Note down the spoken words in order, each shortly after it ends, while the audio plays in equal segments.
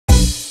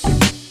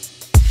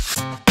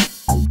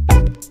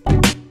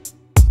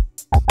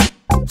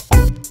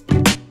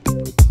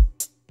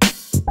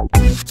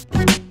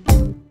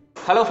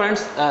Hello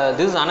friends,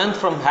 this is Anand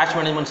from Hash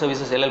Management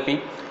Services LLP.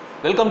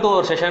 Welcome to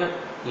our session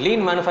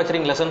Lean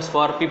Manufacturing Lessons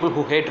for People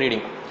Who Hate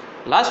Reading.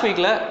 Last week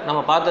நம்ம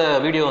பார்த்த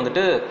video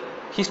வந்துட்டு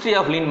History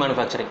of Lean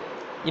Manufacturing.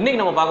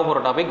 இன்னைக்கு நம்ம பார்க்க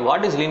போகிற topic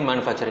What is Lean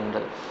Manufacturing.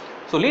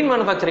 So Lean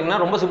Manufacturing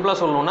ரொம்ப சிம்பிளாக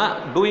சொல்லணும்னா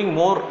doing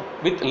more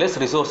with less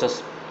resources.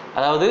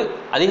 அதாவது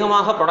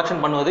அதிகமாக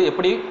ப்ரொடக்ஷன் பண்ணுவது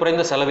எப்படி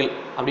குறைந்த செலவில்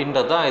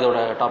அப்படின்றது தான் இதோட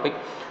டாபிக்.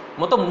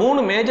 மொத்தம்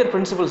 3 மேஜர்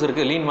பிரின்சிபல்ஸ்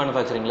இருக்குது lean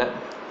மேனுஃபேக்சரிங்கில்.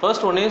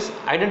 First one is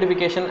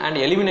identification and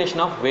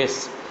elimination of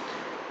waste.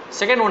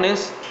 Second one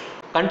is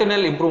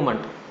continual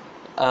improvement.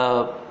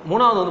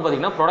 மூணாவது வந்து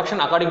பார்த்திங்கன்னா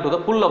production according to the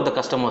pull of the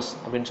customers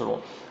அப்படின்னு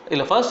சொல்லுவோம்.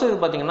 இதில் ஃபர்ஸ்ட் இது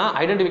பார்த்திங்கன்னா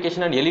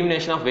identification and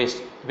elimination of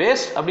waste.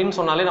 Waste அப்படின்னு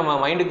சொன்னாலே நம்ம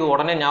மைண்டுக்கு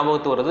உடனே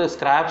ஞாபகத்து வருது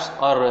scraps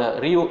R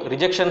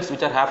rejections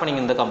which are happening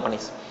in the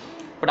companies.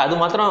 But அது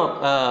மாத்திரம்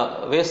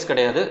வேஸ்ட்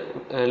கிடையாது.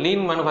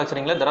 Lean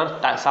மேனுஃபேக்சரிங்கில் there are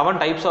 7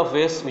 types of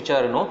waste which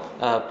are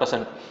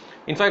present.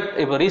 In fact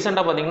இப்போ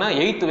ரீசெண்டாக பார்த்தீங்கன்னா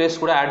 8th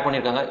வேஸ்ட் கூட ஆட்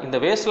பண்ணியிருக்காங்க. இந்த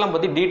வேஸ்ட்லாம்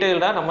பற்றி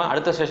டீட்டெயில்டாக நம்ம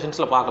அடுத்த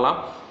செஷன்ஸில் பார்க்கலாம்.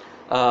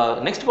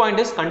 Next point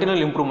is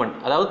continual improvement.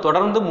 அதாவது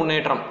தொடர்ந்து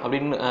முன்னேற்றம்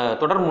அப்படின்னு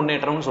தொடர்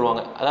முன்னேற்றம்னு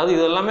சொல்லுவாங்க. அதாவது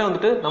இது எல்லாமே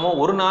வந்துட்டு நம்ம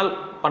ஒரு நாள்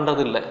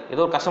பண்ணுறது இல்லை.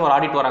 ஏதோ ஒரு கஸ்டமர்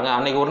ஆடிட் வராங்க,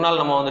 அன்றைக்கி ஒரு நாள்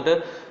நம்ம வந்துட்டு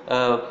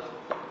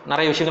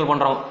நிறைய விஷயங்கள்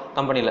பண்ணுறோம்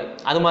கம்பெனியில்,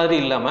 அது மாதிரி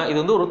இல்லாமல் இது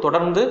வந்து ஒரு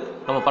தொடர்ந்து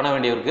நம்ம பண்ண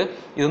வேண்டியிருக்கு.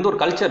 இது வந்து ஒரு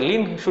culture.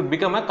 Lean should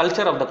become a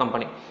culture of the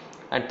company.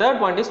 And third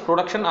point is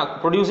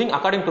producing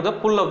according to the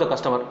pull of the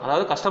customer.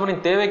 அதாவது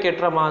கஸ்டமரின்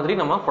தேவைக்கேற்ற மாதிரி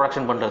நம்ம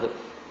ப்ரொடக்ஷன் பண்ணுறது.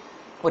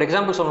 ஒரு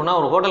எக்ஸாம்பிள் சொல்லணும்னா,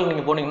 ஒரு ஹோட்டலுக்கு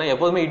நீங்கள் போனீங்கன்னா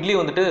எப்போதுமே இட்லி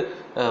வந்துட்டு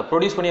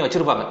ப்ரொடியூஸ் பண்ணி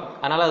வச்சுருப்பாங்க.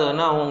 அதனால் அது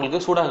வந்து உங்களுக்கு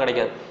சூடாக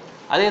கிடைக்காது.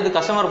 அதே இது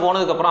கஸ்டமர்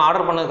போனதுக்கப்புறம்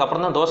ஆர்டர்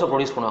பண்ணதுக்கப்புறம் தான் தோசை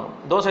ப்ரொடியூஸ் பண்ணுவாங்க.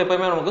 தோசை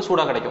எப்போயுமே நமக்கு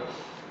சூடாக கிடைக்கும்.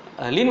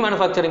 லீன்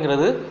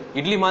மேனுஃபேக்சரிங்கிறது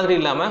இட்லி மாதிரி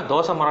இல்லாமல்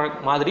தோசை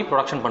மாதிரி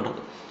ப்ரொடக்ஷன் பண்ணுறது.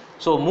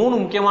 ஸோ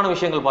 3 முக்கியமான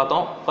விஷயங்கள்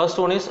பார்த்தோம்.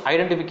 First one is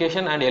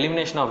identification and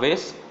elimination of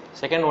waste.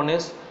 Second one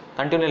is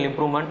continual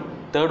improvement.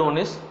 Third one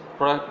is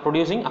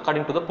producing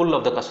according to the pull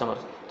of the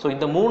customers. So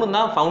இந்த 3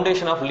 தான்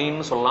ஃபவுண்டேஷன் ஆஃப்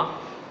லீன்னு சொல்லலாம்.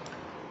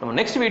 நம்ம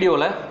நெக்ஸ்ட்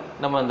வீடியோவில்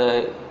நம்ம இந்த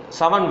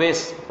 7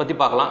 வேஸ் பற்றி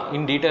பார்க்கலாம்,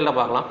 இன் டீட்டெயிலாக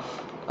பார்க்கலாம்.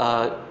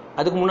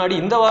 அதுக்கு முன்னாடி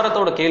இந்த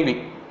வாரத்தோட கேள்வி,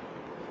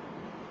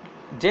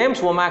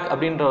 ஜேம்ஸ் ஒமேக்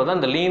அப்படின்றவர் தான்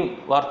இந்த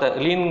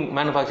லீன்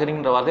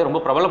மேனுஃபேக்சரிங்கிற வார்த்தையை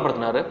ரொம்ப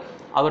பிரபலப்படுத்தினார்.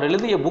 அவர்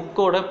எழுதிய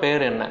புக்கோட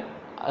பேர் என்ன?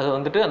 அது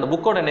வந்துட்டு அந்த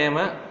புக்கோட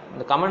நேமை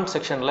இந்த கமெண்ட்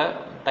செக்ஷனில்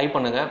டைப்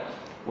பண்ணுங்கள்.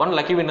 1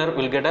 lucky winner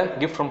will get a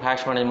gift from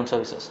Hash Management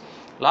Services.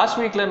 Last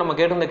வீக்கில் நம்ம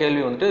கேட்டிருந்த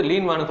கேள்வி வந்துட்டு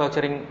லீன்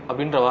மேனுஃபேக்சரிங்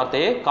அப்படின்ற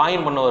வார்த்தையை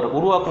காயின் பண்ணவர்,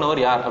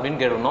 உருவாக்குனவர் யார்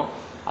அப்படின்னு கேட்டிருந்தோம்.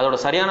 அதோட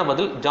சரியான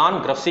பதில் ஜான்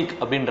கிரப்சிக்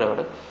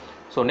அப்படின்றவர்.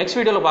 ஸோ நெக்ஸ்ட்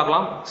வீடியோவில்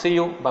பார்க்கலாம். See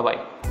you. Bye bye.